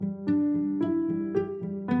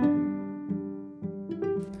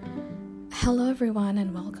Hello everyone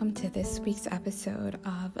and welcome to this week's episode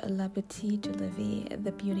of La Beauté de la Vie,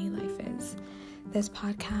 The Beauty Life Is. This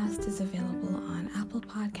podcast is available on Apple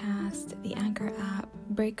Podcast, the Anchor app,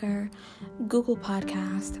 Breaker, Google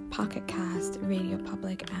Podcast, Pocket Cast, Radio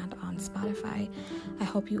Public, and on Spotify. I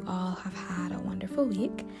hope you all have had a wonderful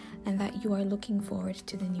week and that you are looking forward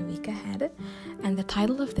to the new week ahead. And the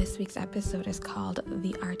title of this week's episode is called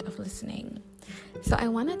The Art of Listening. So I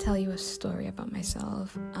want to tell you a story about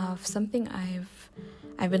myself of something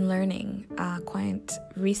I've been learning quite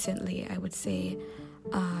recently, I would say,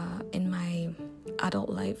 in my adult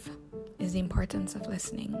life, is the importance of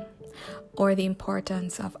listening, or the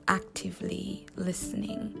importance of actively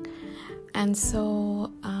listening. And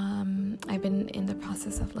so I've been in the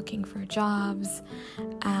process of looking for jobs,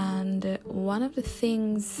 and one of the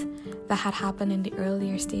things that had happened in the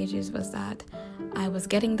earlier stages was that I was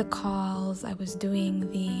getting the calls, I was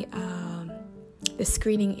doing the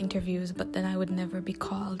screening interviews, but then I would never be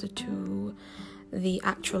called to the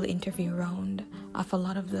actual interview round of a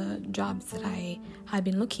lot of the jobs that I had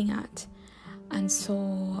been looking at. And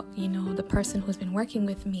so, the person who's been working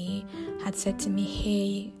with me had said to me,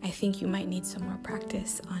 hey, I think you might need some more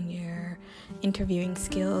practice on your interviewing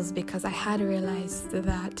skills, because I had realized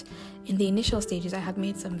that in the initial stages I had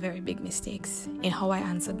made some very big mistakes in how I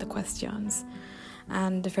answered the questions.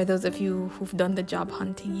 And for those of you who've done the job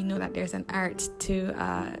hunting, you know that there's an art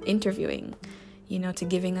to interviewing, to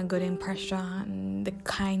giving a good impression, the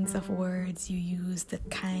kinds of words you use, the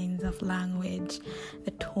kinds of language,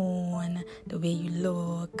 the tone, the way you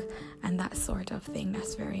look, and that sort of thing.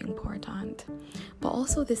 That's very important. But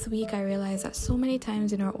also this week I realized that so many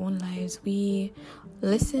times in our own lives we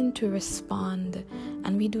listen to respond,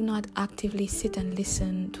 and we do not actively sit and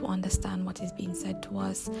listen to understand what is being said to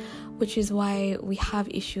us, which is why we have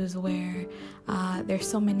issues where there's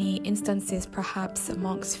so many instances, perhaps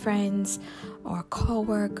amongst friends or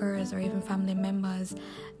co-workers or even family members,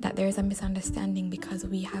 that there's a misunderstanding because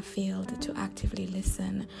we have failed to actively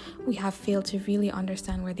listen. We have failed to really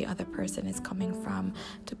understand where the other person is coming from,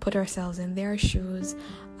 to put ourselves in their shoes,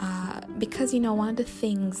 because one of the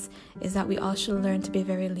things is that we all should learn to be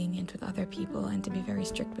very lenient with other people and to be very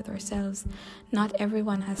strict with ourselves. Not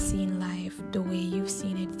everyone has seen life the way you've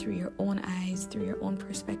seen it, through your own eyes, through your own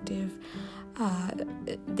perspective.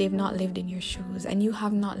 They've not lived in your shoes, and you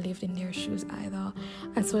have not lived in their shoes either.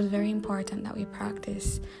 And so it's very important that we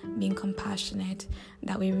practice being compassionate,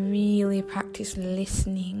 that we really practice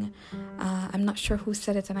listening. I'm not sure who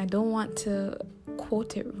said it, and I don't want to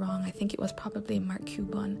quote it wrong. I think it was probably Mark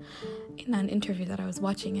Cuban in an interview that I was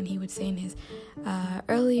watching, and he would say in his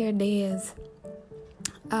earlier days,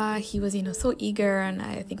 he was, so eager and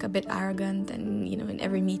I think a bit arrogant, and, in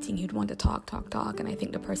every meeting he'd want to talk. And I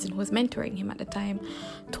think the person who was mentoring him at the time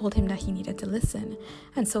told him that he needed to listen.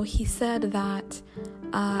 And so he said that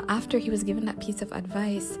after he was given that piece of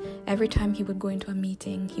advice, every time he would go into a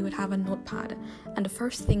meeting, he would have a notepad, and the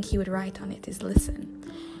first thing he would write on it is listen.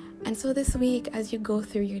 And so this week, as you go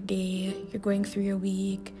through your day, you're going through your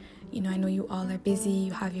week, I know you all are busy,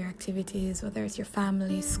 you have your activities, whether it's your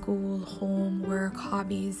family, school, home, work,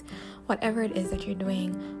 hobbies, whatever it is that you're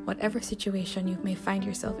doing, whatever situation you may find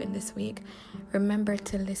yourself in this week, remember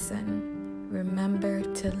to listen. Remember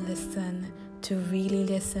to listen, to really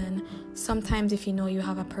listen. Sometimes if you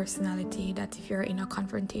have a personality that if you're in a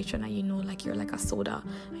confrontation and like you're like a soda,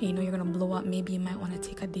 and you're gonna blow up, maybe you might want to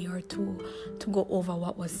take a day or two to go over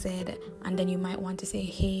what was said, and then you might want to say,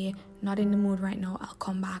 hey, not in the mood right now, I'll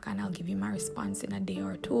come back and I'll give you my response in a day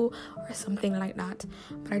or two, or something like that.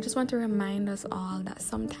 But I just want to remind us all that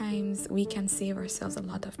sometimes we can save ourselves a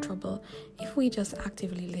lot of trouble if we just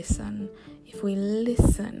actively listen, if we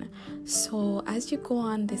listen. So as you go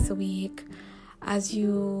on this week, as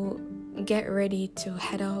you get ready to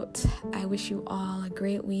head out, I wish you all a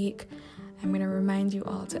great week. I'm going to remind you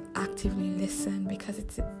all to actively listen, because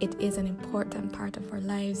it is an important part of our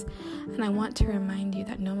lives. And I want to remind you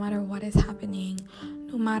that no matter what is happening,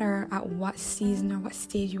 no matter at what season or what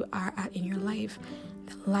stage you are at in your life,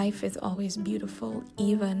 that life is always beautiful,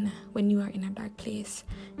 even when you are in a dark place,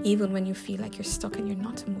 even when you feel like you're stuck and you're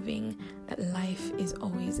not moving, that life is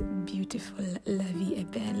always beautiful. La vie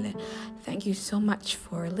est belle. Thank you so much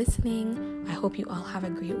for listening. I hope you all have a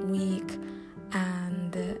great week,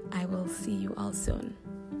 and I will see you all soon.